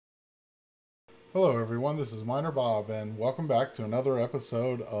Hello everyone, this is Miner Bob, and welcome back to another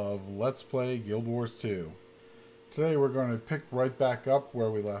episode of Let's Play Guild Wars 2. Today we're going to pick right back up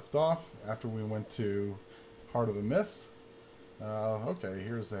where we left off after we went to Heart of the Mist. Okay,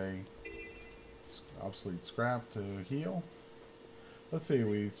 here's a obsolete scrap to heal. Let's see,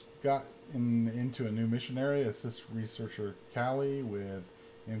 we've got into a new mission area, assist researcher Callie with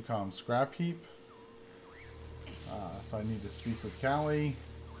Incom scrap heap. So I need to speak with Callie.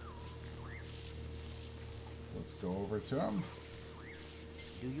 Let's go over to him.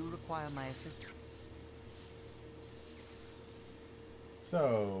 Do you require my assistance?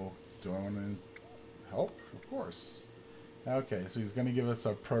 So, do I want to help? Of course. Okay, so he's going to give us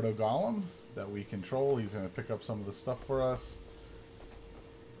a proto-golem that we control. He's going to pick up some of the stuff for us.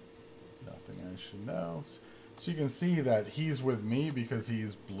 Nothing I should know. So you can see that he's with me because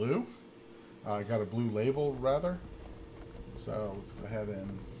he's blue. I got a blue label, rather. So let's go ahead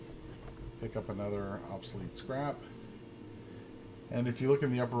and pick up another obsolete scrap. And if you look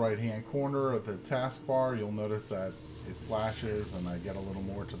in the upper right hand corner of the taskbar, you'll notice that it flashes and I get a little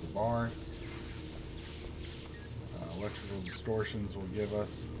more to the bar. Electrical distortions will give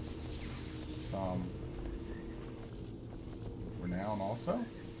us some renown also.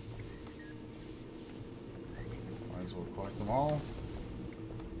 Might as well collect them all.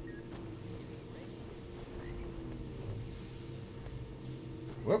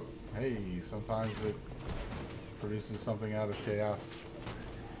 Whoop! Hey, sometimes it produces something out of chaos.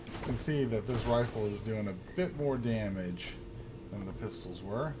 You can see that this rifle is doing a bit more damage than the pistols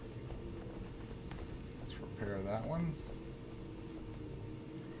were. Let's repair that one.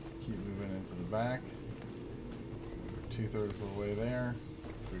 Keep moving into the back. We're 2/3 of the way there.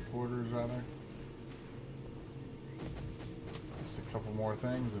 3/4 rather. Just a couple more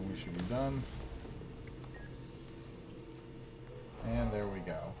things and we should be done. And there we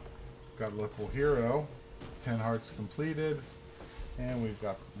go. Got local hero, 10 hearts completed, and we've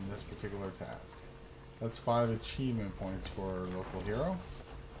got this particular task. That's 5 achievement points for local hero.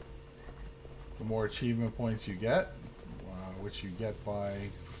 The more achievement points you get, which you get by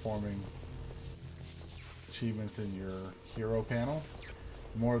performing achievements in your hero panel,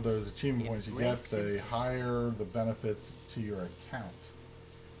 the more of those achievement points you get, the higher the benefits to your account.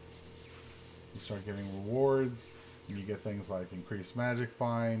 You start getting rewards. You get things like increased magic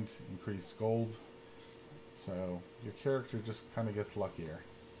find, increased gold. So your character just kind of gets luckier.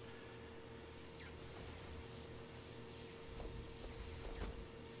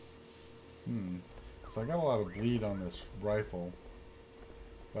 So I got a lot of bleed on this rifle.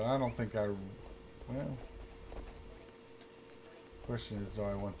 But I don't think well... Question is, do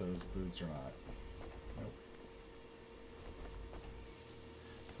I want those boots or not? Nope.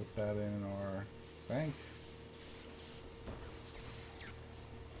 Put that in our bank.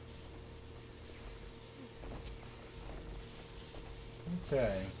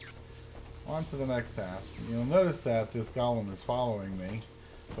 Okay, on to the next task. You'll notice that this golem is following me,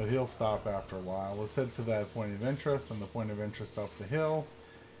 but he'll stop after a while. Let's head to that point of interest, and the point of interest up the hill,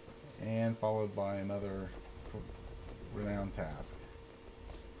 and followed by another renowned task.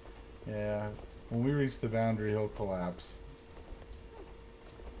 Yeah, when we reach the boundary, he'll collapse.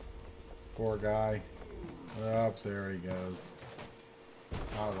 Poor guy. Up there he goes.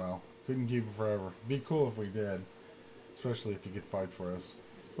 Oh well, couldn't keep him forever. Be cool if we did. Especially if you could fight for us,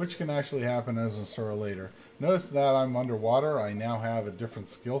 which can actually happen as a Sora later. Notice that I'm underwater. I now have a different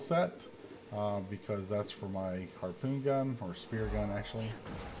skill set because that's for my harpoon gun, or spear gun actually.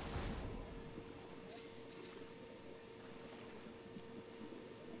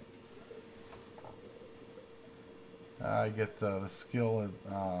 I get the skill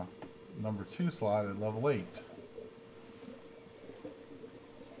at number 2 slot at level 8.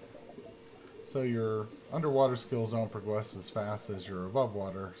 So your underwater skills don't progress as fast as your above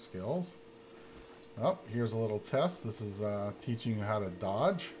water skills. Oh, here's a little test. This is teaching you how to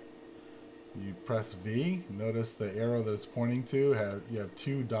dodge. You press V. Notice the arrow that it's pointing to, you have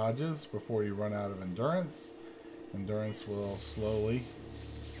 2 dodges before you run out of endurance. Endurance will slowly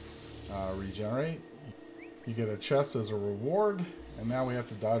regenerate. You get a chest as a reward, and now we have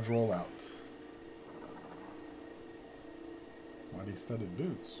to dodge roll out. Mighty studded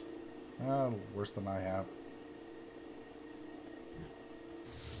boots. Worse than I have.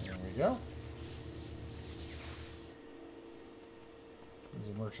 There we go. There's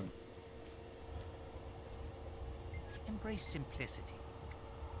a merchant. Embrace simplicity.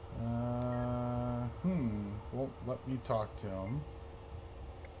 Won't let me talk to him.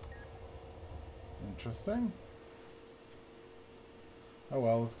 Interesting. Oh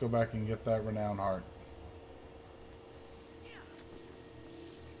well, let's go back and get that renown heart.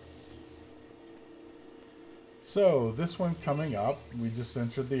 So this one coming up, we just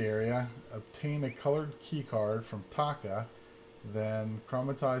entered the area. Obtain a colored key card from Taka, then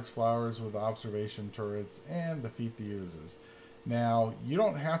chromatize flowers with observation turrets and defeat the oozes. Now, you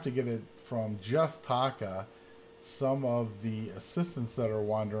don't have to get it from just Taka. Some of the assistants that are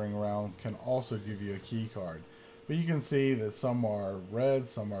wandering around can also give you a key card. But you can see that some are red,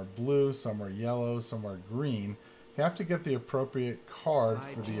 some are blue, some are yellow, some are green. You have to get the appropriate card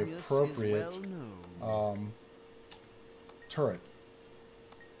for the appropriate turret.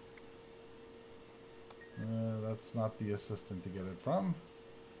 That's not the assistant to get it from.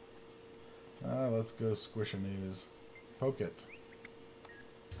 Let's go squish a news. Poke it.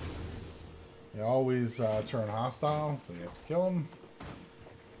 They always turn hostile, so you have to kill them.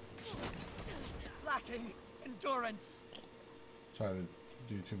 Lacking endurance. Try to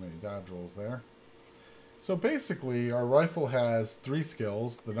do too many dodge rolls there. So basically, our rifle has 3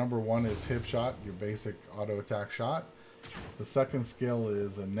 skills. The number 1 is hip shot, your basic auto attack shot. The second skill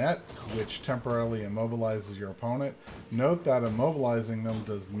is a net, which temporarily immobilizes your opponent. Note that immobilizing them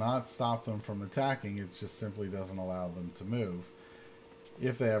does not stop them from attacking, it just simply doesn't allow them to move.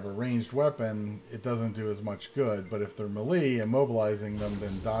 If they have a ranged weapon, it doesn't do as much good, but if they're melee, immobilizing them,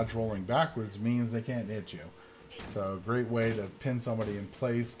 then dodge rolling backwards means they can't hit you. So a great way to pin somebody in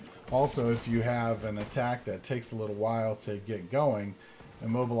place. Also, if you have an attack that takes a little while to get going,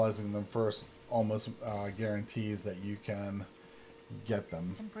 immobilizing them first almost guarantees that you can get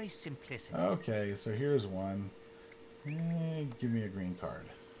them. Embrace simplicity. Okay, so here's one. Give me a green card.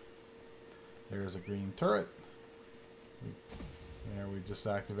 There's a green turret. There, we just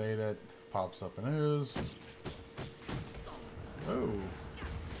activate it. Pops up an ooze. Oh,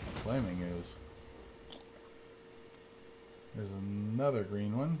 flaming ooze. There's another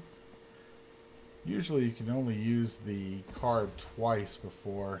green one. Usually you can only use the card twice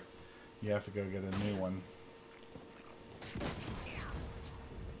before you have to go get a new one.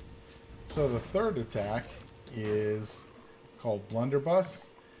 So the third attack is called Blunderbuss.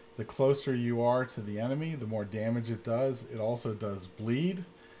 The closer you are to the enemy, the more damage it does. It also does bleed,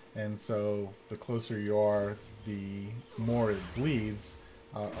 and so the closer you are, the more it bleeds,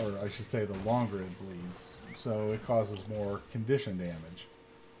 or I should say the longer it bleeds. So it causes more condition damage.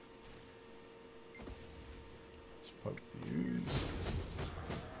 Let's poke the ooze.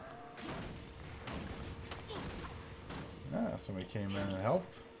 Somebody came in and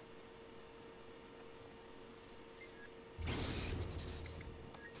helped.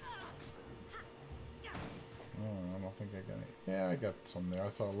 I don't think I got any. Yeah, I got some there. I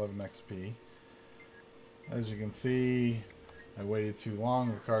saw 11 XP. As you can see, I waited too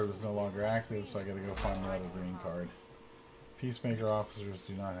long. The card was no longer active, so I got to go find another green card. Peacemaker officers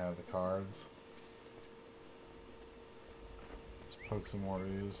do not have the cards. Let's poke some more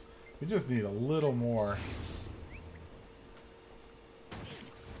ooze. We just need a little more.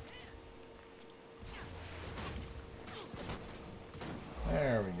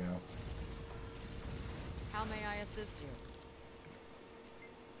 There we go. How may I assist you?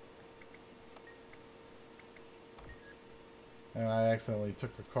 And I accidentally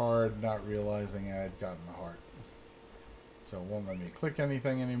took a card, not realizing I had gotten the heart. So it won't let me click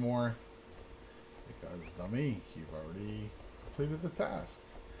anything anymore. Because, dummy, you've already completed the task.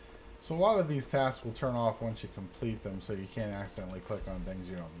 So a lot of these tasks will turn off once you complete them, so you can't accidentally click on things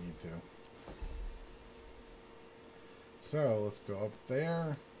you don't need to. So let's go up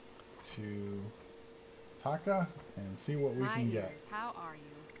there to Taka and see what we can get. How are you?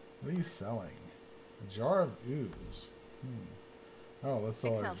 What are you selling? A jar of ooze. Oh, let's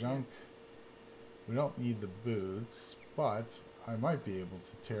sell our junk. We don't need the boots, but I might be able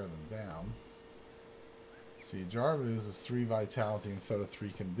to tear them down. See, jar of ooze is 3 vitality instead of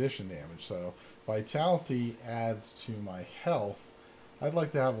 3 condition damage. So vitality adds to my health. I'd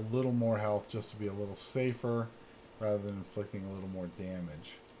like to have a little more health just to be a little safer rather than inflicting a little more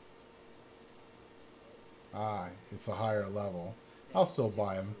damage. Ah, it's a higher level. I'll still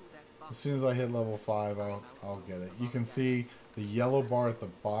buy them. As soon as I hit level 5, I'll get it. You can see the yellow bar at the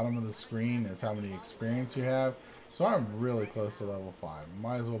bottom of the screen is how many experience you have. So I'm really close to level 5.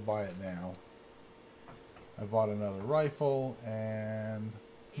 Might as well buy it now. I bought another rifle, and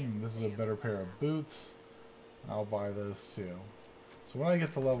this is a better pair of boots. I'll buy those too. So when I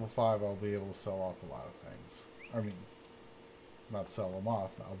get to level 5, I'll be able to sell off a lot of things. I mean, not sell them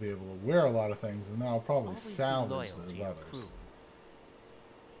off. I'll be able to wear a lot of things, and then I'll probably salvage those others.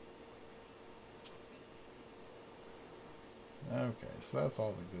 Okay, so that's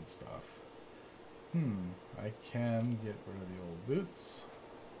all the good stuff. I can get rid of the old boots.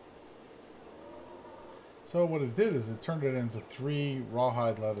 So what it did is it turned it into 3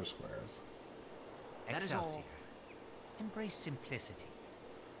 rawhide leather squares. Excelsior. Embrace simplicity.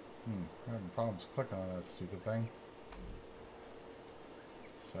 I'm having problems clicking on that stupid thing.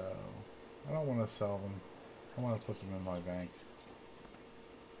 So, I don't want to sell them. I want to put them in my bank.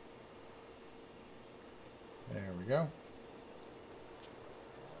 There we go.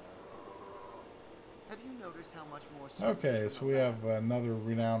 Have you noticed how much more? Okay, so we have another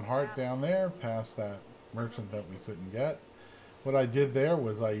renowned heart down there, past that merchant that we couldn't get. What I did there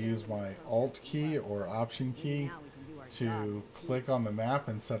was I used my Alt key or Option key to click on the map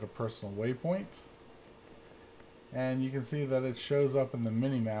and set a personal waypoint. And you can see that it shows up in the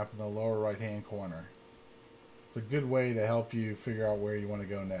mini-map in the lower right-hand corner. It's a good way to help you figure out where you want to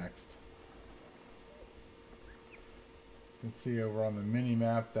go next. You can see over on the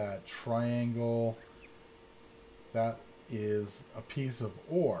mini-map that triangle, that is a piece of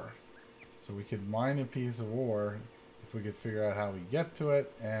ore. So we could mine a piece of ore if we could figure out how we get to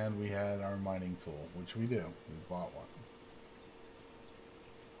it, and we had our mining tool, which we do. We bought one.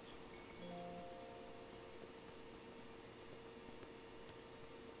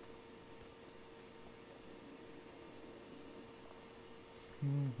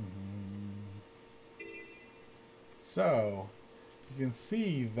 So you can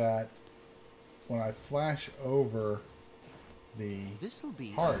see that when I flash over the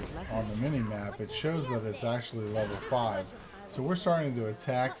heart on the mini-map, it shows that it's actually level 5. So we're starting to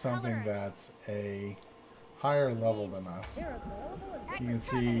attack something that's a higher level than us. You can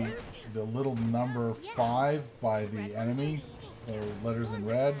see the little number 5 by the enemy, the letters in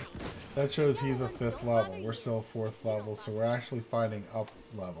red. That shows he's a 5th level. We're still 4th level, so we're actually fighting up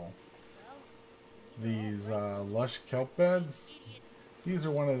level. These lush kelp beds, these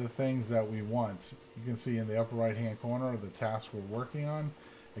are one of the things that we want. You can see in the upper right hand corner the task we're working on.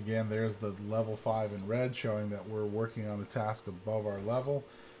 Again, there's the level 5 in red showing that we're working on a task above our level.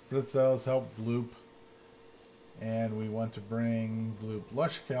 But it says help Bloop, and we want to bring Bloop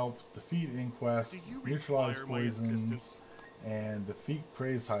lush kelp, defeat Inquest, neutralize poisons, and defeat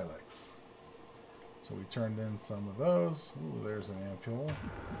Crazed Hylics. So we turned in some of those. Ooh, there's an ampule.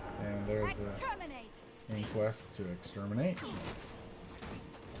 And there's an Inquest to exterminate.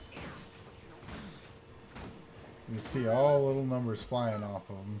 You see all little numbers flying off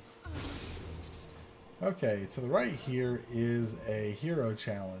of them. Okay, to the right here is a hero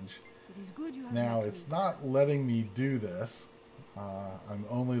challenge. Now, it's not letting me do this. I'm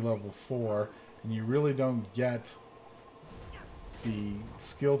only level 4, and you really don't get the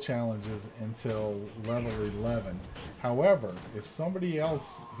skill challenges until level 11. However, if somebody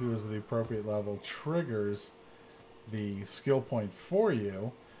else who is the appropriate level triggers the skill point for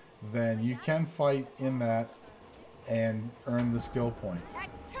you, then you can fight in that and earn the skill point.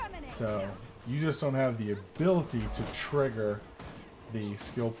 So you just don't have the ability to trigger the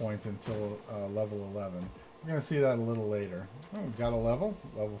skill point until level 11. We're going to see that a little later. Oh, we got a level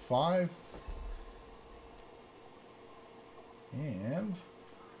 5. And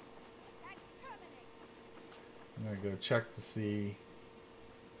I'm going to go check to see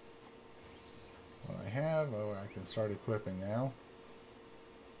what I have. Oh, I can start equipping now.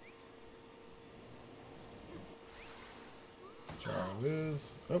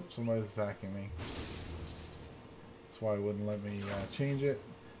 Jarvis. Oh, somebody's attacking me. That's why it wouldn't let me change it,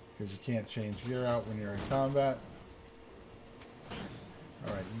 because you can't change gear out when you're in combat.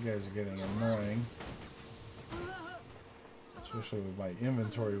 Alright, you guys are getting annoying. Especially with my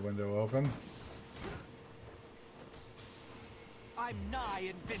inventory window open. I'm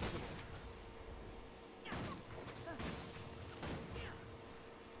nigh invincible.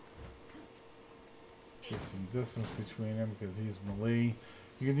 Get some distance between them because he's melee.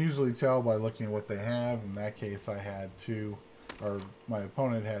 You can usually tell by looking at what they have. In that case, I had 2, or my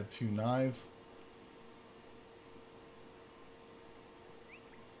opponent had 2 knives.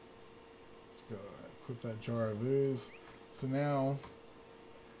 Let's go equip that jar of ooze. So now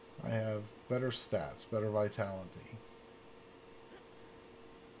I have better stats, better vitality.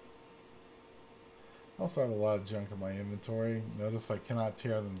 I also have a lot of junk in my inventory. Notice I cannot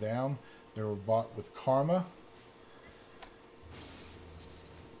tear them down. They were bought with karma.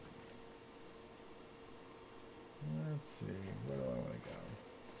 Let's see, where do I want to go?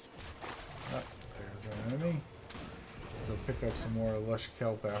 Oh, there's an enemy. Let's go pick up some more lush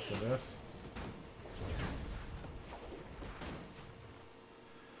kelp after this.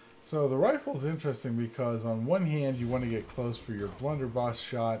 So the rifle's interesting because on one hand you want to get close for your blunderbuss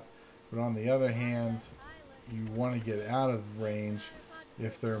shot, but on the other hand you want to get out of range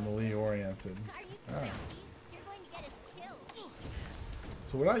if they're melee oriented.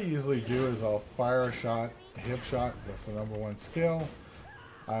 So what I usually do is I'll fire a shot, a hip shot, that's the #1 skill,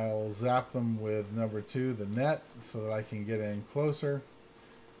 I'll zap them with number 2, the net, so that I can get in closer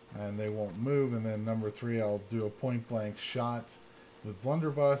and they won't move. And then number 3, I'll do a point blank shot with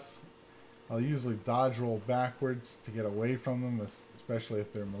blunderbuss. I'll usually dodge roll backwards to get away from them, especially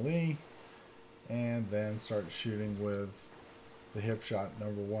if they're melee, and then start shooting with the hip shot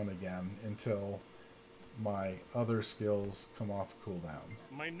number 1 again until my other skills come off cooldown.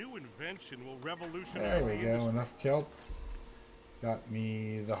 My new invention will revolutionize There we the go, industry. enough kelp. Got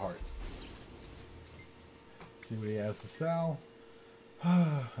me the heart. See what he has to sell.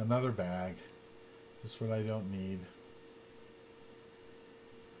 Another bag. Just what I don't need.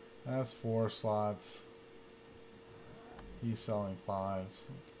 That's 4 slots. He's selling 5.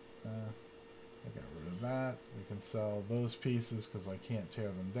 I got rid of that. We can sell those pieces because I can't tear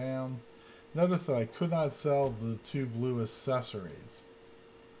them down. Notice that I could not sell the 2 blue accessories.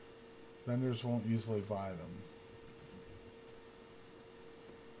 Vendors won't usually buy them.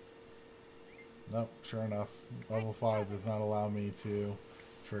 Nope, sure enough. Level 5 does not allow me to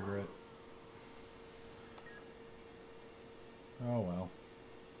trigger it. Oh well.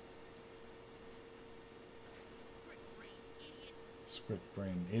 Script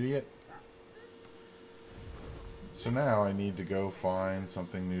brain idiot. So now I need to go find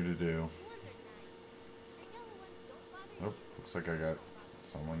something new to do. Oh, looks like I got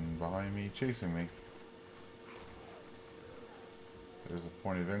someone behind me chasing me. There's a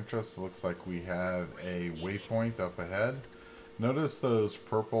point of interest. It looks like we have a waypoint up ahead. Notice those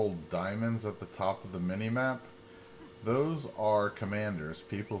purple diamonds at the top of the mini-map? Those are commanders,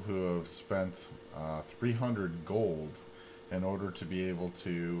 people who have spent 300 gold in order to be able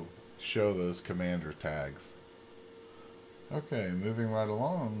to show those commander tags. Okay, moving right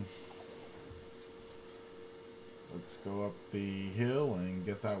along. Let's go up the hill and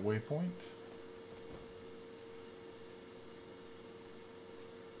get that waypoint.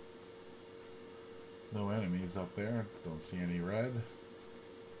 No enemies up there. Don't see any red.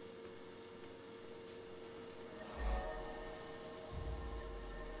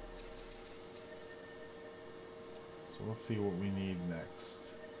 So let's see what we need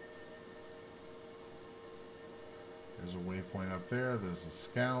next. There's a waypoint up there. There's a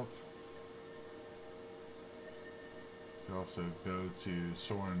scout. You could also go to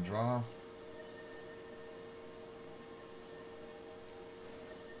Soar and Draw.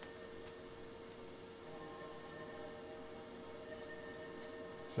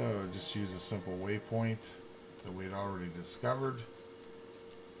 So just use a simple waypoint that we'd already discovered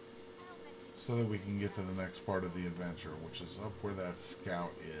so that we can get to the next part of the adventure, which is up where that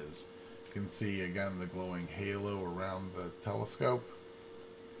scout is. You can see again the glowing halo around the telescope.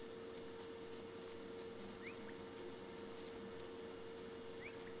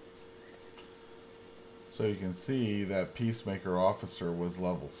 So you can see that Peacemaker officer was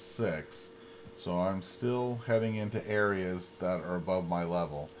level 6. So I'm still heading into areas that are above my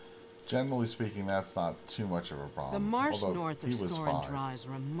level. Generally speaking, that's not too much of a problem. The marsh although north he of was Soren fine. Dra is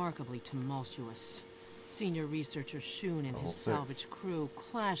remarkably tumultuous. Senior researcher Shun and Level his 6. salvage crew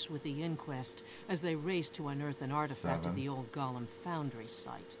clash with the Inquest as they race to unearth an artifact 7. at the old Golem Foundry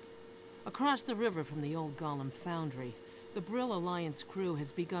site. Across the river from the old Golem Foundry, the Brill Alliance crew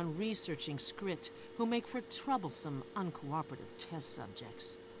has begun researching Skrit, who make for troublesome, uncooperative test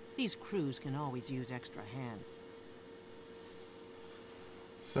subjects. These crews can always use extra hands.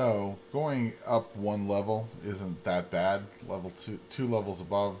 So going up 1 level isn't that bad. Level 2 levels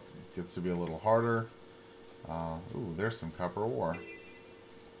above gets to be a little harder. Ooh, there's some copper ore.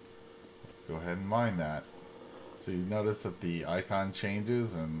 Let's go ahead and mine that. So you notice that the icon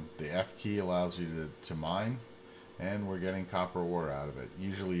changes and the F key allows you to mine. And we're getting copper ore out of it.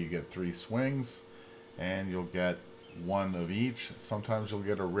 Usually you get 3 swings and you'll get 1 of each. Sometimes you'll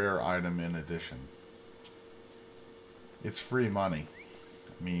get a rare item in addition. It's free money.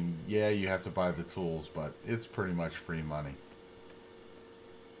 I mean, yeah, you have to buy the tools, but it's pretty much free money.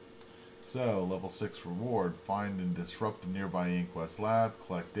 So, level 6 reward. Find and disrupt the nearby Inquest lab,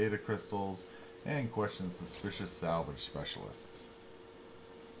 collect data crystals, and question suspicious salvage specialists.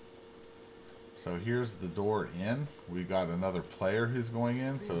 So here's the door in. We got another player who's going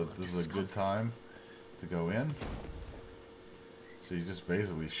in, so this is a good time to go in. So you just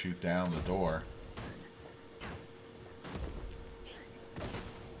basically shoot down the door.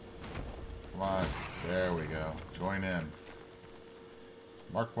 Come on, there we go. Join in.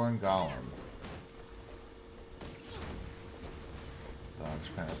 Mark 1 Golem.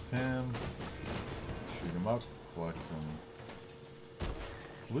 Dodge past him. Shoot him up. Collect some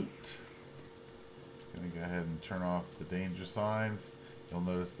loot. Gonna go ahead and turn off the danger signs. You'll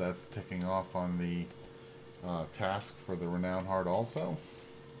notice that's ticking off on the task for the Renown Heart also.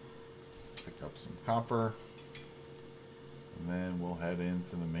 Pick up some copper. And then we'll head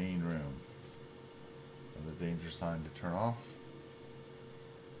into the main room. Another danger sign to turn off.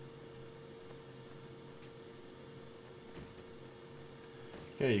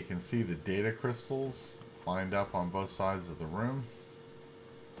 Okay, you can see the data crystals lined up on both sides of the room.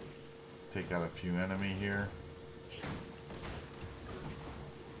 Let's take out a few enemy here.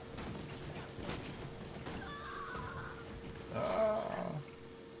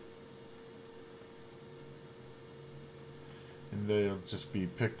 And they'll just be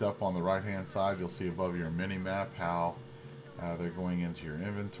picked up on the right hand side. You'll see above your mini map how they're going into your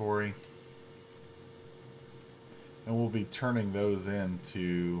inventory. And we'll be turning those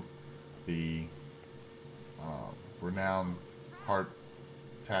into the renowned heart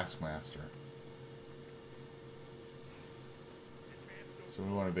taskmaster. So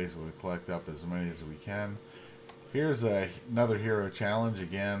we want to basically collect up as many as we can. Here's another hero challenge.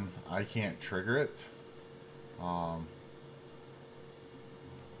 Again, I can't trigger it. But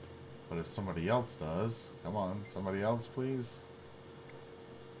if somebody else does, come on, somebody else please.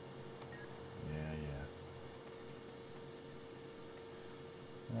 Yeah.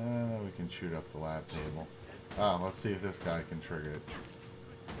 We can shoot up the lab table. Let's see if this guy can trigger it.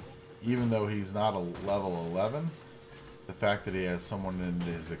 Even though he's not a level 11, the fact that he has someone in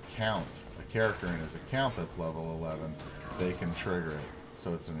his account, a character in his account that's level 11, they can trigger it.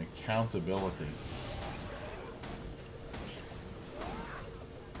 So it's an accountability.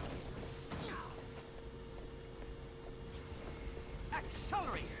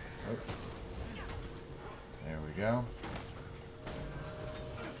 Accelerate. Oh. There we go.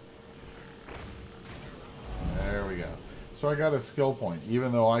 There we go. So I got a skill point.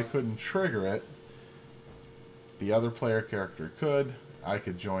 Even though I couldn't trigger it, the other player character could. I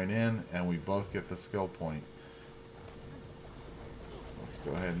could join in, and we both get the skill point. Let's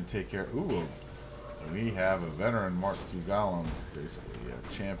go ahead and take care. Ooh, we have a veteran Mark II Golem, basically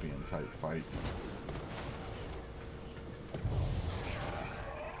a champion type fight.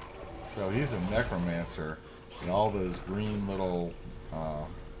 So he's a necromancer, and all those green little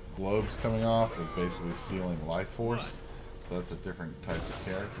globes coming off are basically stealing life force. So that's a different type of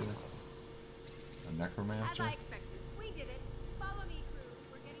character. A necromancer. As I expected. We did it. Follow me, crew.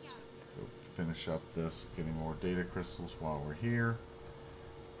 We're getting out of here. Go finish up this, getting more data crystals while we're here.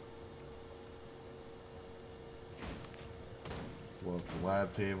 Blow up the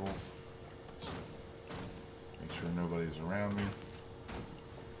lab tables. Make sure nobody's around me.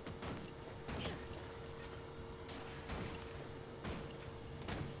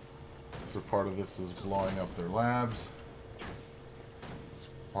 So part of this is blowing up their labs. It's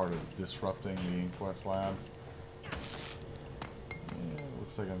part of disrupting the Inquest lab. Yeah,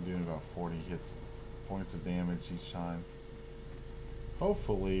 looks like I'm doing about 40 points of damage each time.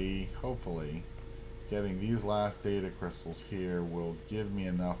 Hopefully, getting these last data crystals here will give me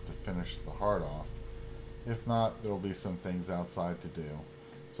enough to finish the heart off. If not, there'll be some things outside to do.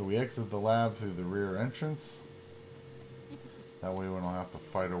 So we exit the lab through the rear entrance. That way we don't have to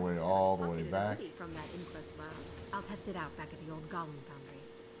fight our way all the way back. From that Inquest lab. I'll test it out back at the old Golem Foundry.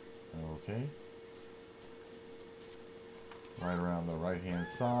 Okay. Right around the right hand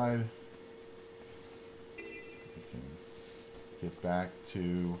side. We can get back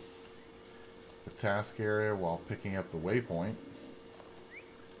to the task area while picking up the waypoint.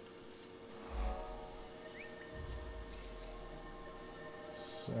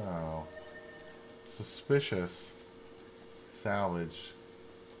 So, suspicious salvage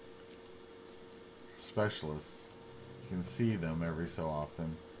specialists. You can see them every so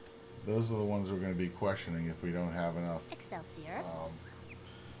often. Those are the ones we're going to be questioning if we don't have enough Excelsior.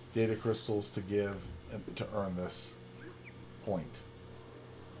 data crystals to give to earn this point,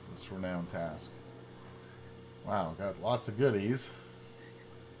 this renowned task. Wow, got lots of goodies.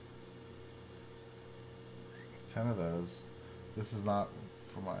 10 of those. This is not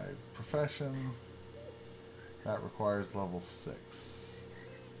for my profession. That requires level 6.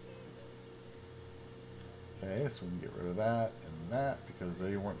 Okay, so we can get rid of that and that because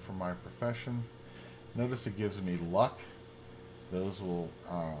they weren't for my profession. Notice it gives me luck. Those will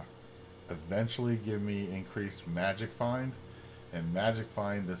eventually give me increased magic find. And magic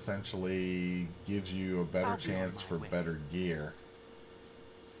find essentially gives you a better chance for better gear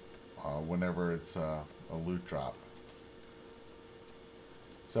whenever it's a loot drop.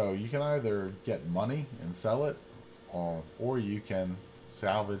 So you can either get money and sell it, or you can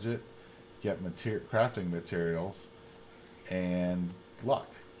salvage it, get crafting materials, and luck.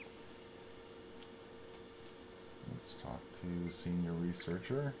 Let's talk to senior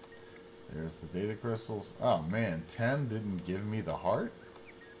researcher. There's the data crystals. Oh man, 10 didn't give me the heart?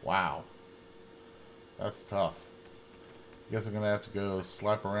 Wow. That's tough. I guess I'm going to have to go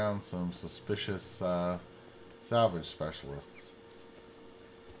slap around some suspicious salvage specialists.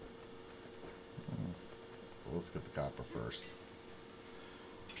 Let's get the copper first.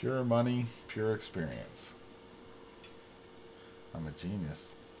 Pure money, pure experience. I'm a genius.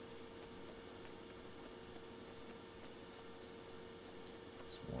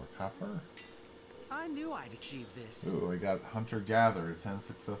 Some more copper. I knew I'd achieve this. Ooh, I got Hunter-Gatherer, 10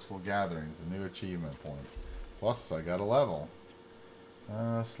 successful gatherings, a new achievement point. Plus, I got a level.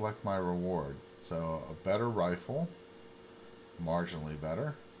 Select my reward. So, a better rifle. Marginally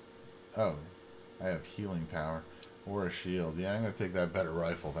better. Oh, I have healing power. Or a shield. Yeah, I'm going to take that better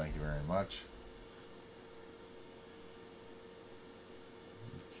rifle, thank you very much.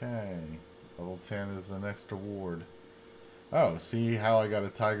 Okay. Level 10 is the next reward. Oh, see how I got a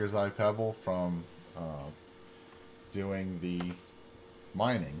Tiger's Eye Pebble from doing the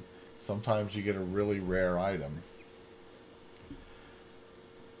mining? Sometimes you get a really rare item.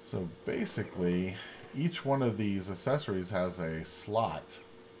 So basically, each one of these accessories has a slot.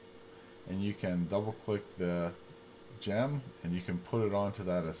 And you can double click the gem and you can put it onto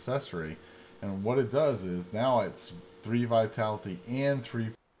that accessory. And what it does is now it's 3 vitality and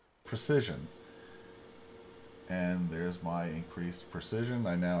 3 precision. And there's my increased precision.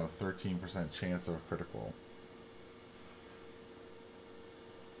 I now have 13% chance of a critical.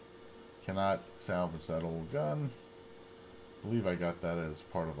 Cannot salvage that old gun. I believe I got that as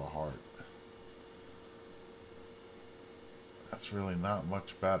part of a heart. That's really not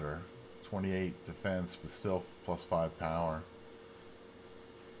much better. 28 defense, but still plus 5 power.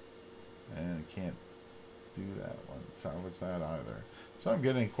 And I can't do that one. Salvage that either. So I'm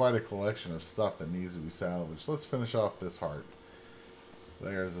getting quite a collection of stuff that needs to be salvaged. Let's finish off this heart.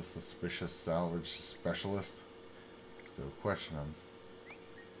 There's a suspicious salvage specialist. Let's go question him.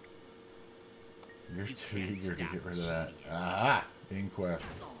 You're too eager to get rid of that. Ah! Inquest.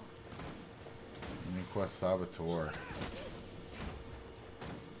 Inquest Saboteur.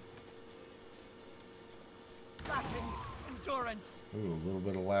 Lacking endurance. Ooh, a little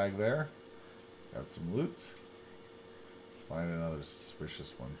bit of lag there. Got some loot. Let's find another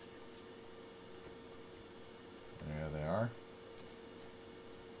suspicious one. There they are.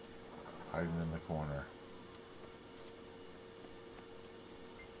 Hiding in the corner.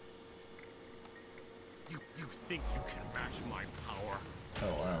 You think you can match my power?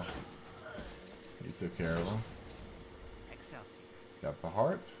 Oh, wow. He took care of him. Excelsior. Got the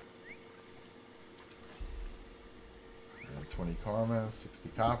heart. And 20 karma, 60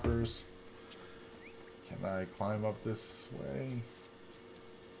 coppers. Can I climb up this way?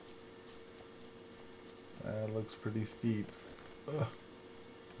 That looks pretty steep. Ugh.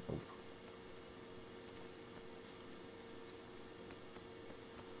 Nope.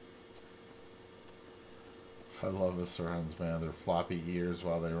 I love the surrounds, man. Their floppy ears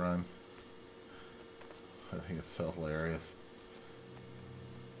while they run. I think it's so hilarious.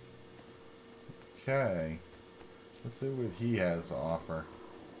 Okay. Let's see what he has to offer.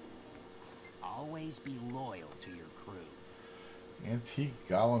 Always be loyal to your crew. Antique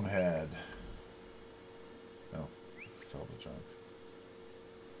golem head. Oh, let's sell the junk.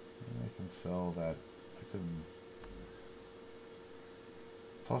 And I can sell that. I couldn't.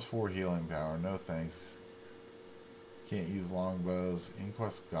 Plus 4 healing power. No thanks. Can't use longbows.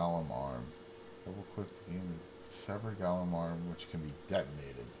 Inquest golem arm. Double click to gain the severed golem arm, which can be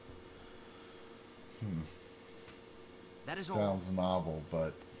detonated. That is Sounds novel,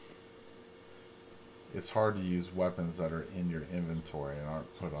 but it's hard to use weapons that are in your inventory and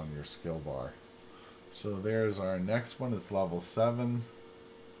aren't put on your skill bar. So there's our next one. It's level 7.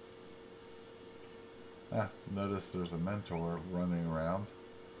 Notice there's a mentor running around.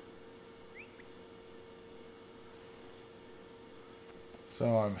 So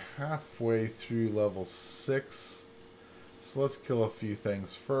I'm halfway through level 6. So let's kill a few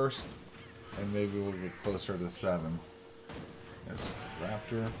things first, and maybe we'll get closer to 7. There's a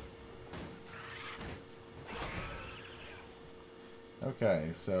raptor.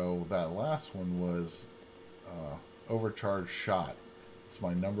 Okay, so that last one was overcharged shot. It's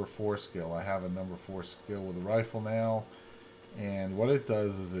my number 4 skill. I have a number 4 skill with a rifle now, and what it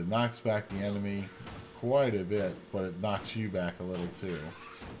does is it knocks back the enemy quite a bit, but it knocks you back a little too.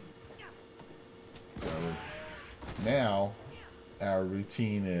 So now our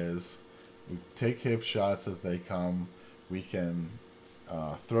routine is we take hip shots as they come. We can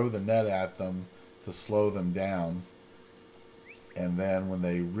throw the net at them to slow them down. And then when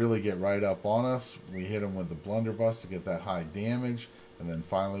they really get right up on us, we hit them with the blunderbuss to get that high damage. And then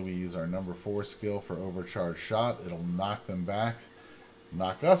finally we use our number 4 skill for overcharged shot. It'll knock them back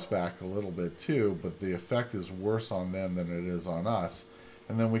knock us back a little bit too, but the effect is worse on them than it is on us.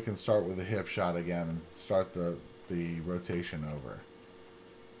 And then we can start with a hip shot again and start the rotation over.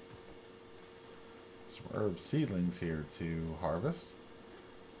 Some herb seedlings here to harvest.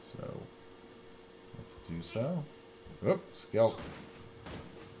 So let's do so. Oop, scalp.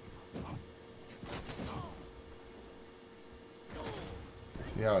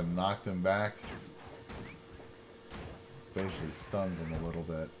 See how it knocked him back? Basically stuns him a little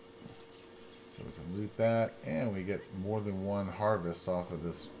bit. So we can loot that, and we get more than one harvest off of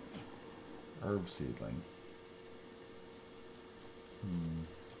this herb seedling. We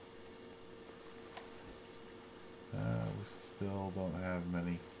still don't have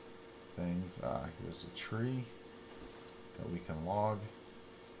many things. Here's a tree that we can log.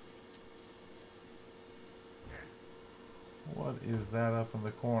 What is that up in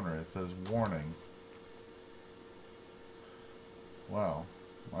the corner? It says warning. Wow,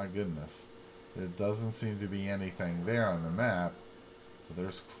 my goodness. There doesn't seem to be anything there on the map, but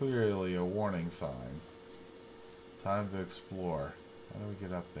there's clearly a warning sign. Time to explore. How do we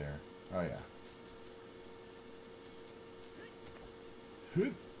get up there? Oh yeah.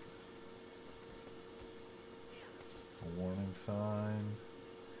 A warning sign.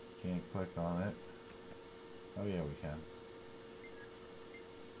 Can't click on it. Oh yeah, we can.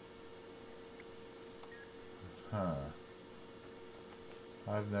 Huh.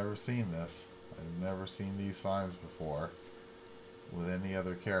 I've never seen this. I've never seen these signs before with any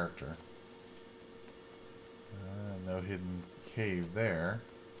other character. No hidden cave there.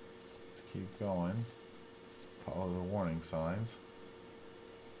 Let's keep going. Follow the warning signs.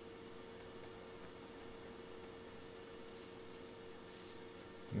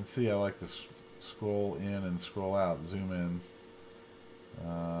 You can see I like to scroll in and scroll out, zoom in.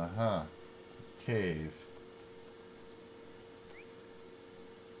 Cave.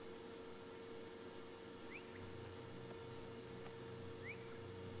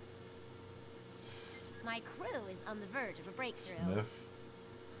 My crew is on the verge of a breakthrough. Sniff.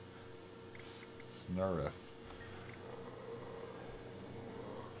 Snurriff.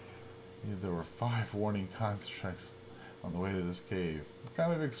 Yeah, there were 5 warning constructs on the way to this cave. What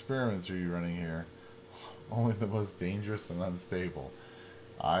kind of experiments are you running here? Only the most dangerous and unstable.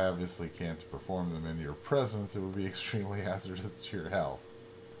 I obviously can't perform them in your presence. It would be extremely hazardous to your health.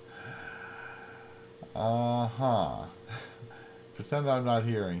 Pretend I'm not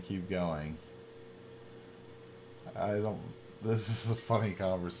here and keep going. This is a funny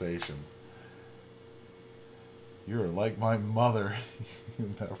conversation. You're like my mother. You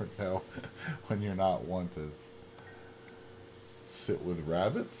never know when you're not wanted. Sit with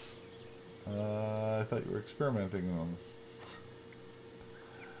rabbits? I thought you were experimenting on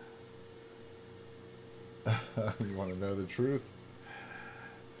them. You want to know the truth?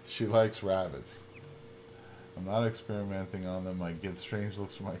 She likes rabbits. I'm not experimenting on them. I get strange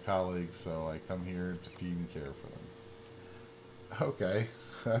looks from my colleagues, so I come here to feed and care for them. Okay,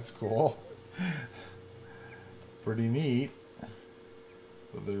 that's cool. Pretty neat.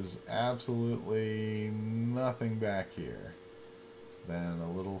 But there's absolutely nothing back here than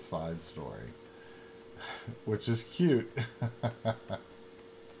a little side story. Which is cute.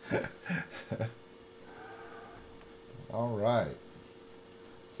 Alright.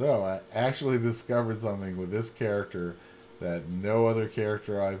 So, I actually discovered something with this character that no other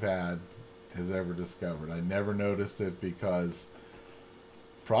character I've had has ever discovered. I never noticed it because...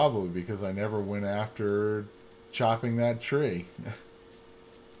 Probably because I never went after chopping that tree.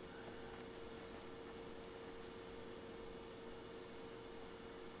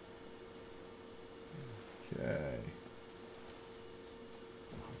 Okay.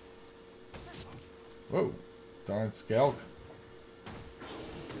 Whoa. Darn skelk.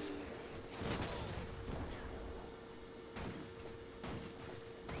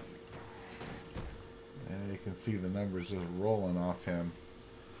 And you can see the numbers just rolling off him.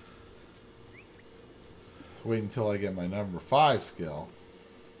 Wait until I get my number 5 skill.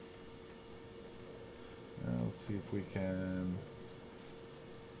 Now let's see if we can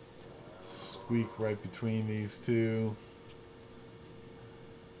squeak right between these two.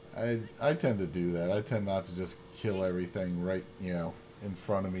 I tend to do that. I tend not to just kill everything right, in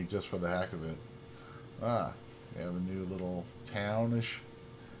front of me just for the heck of it. We have a new little townish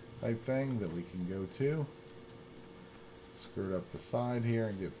type thing that we can go to. Skirt up the side here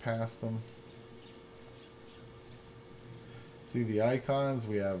and get past them. See the icons?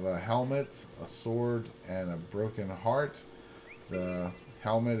 We have a helmet, a sword, and a broken heart. The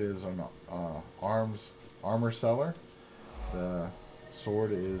helmet is an armor seller. The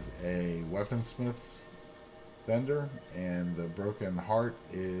sword is a weaponsmith's vendor, and the broken heart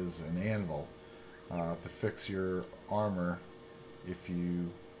is an anvil to fix your armor if you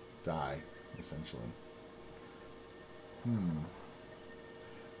die, essentially.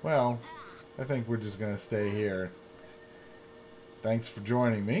 Well, I think we're just going to stay here. Thanks for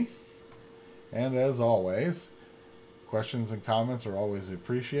joining me. And as always, questions and comments are always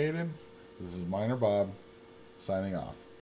appreciated. This is Miner Bob, signing off.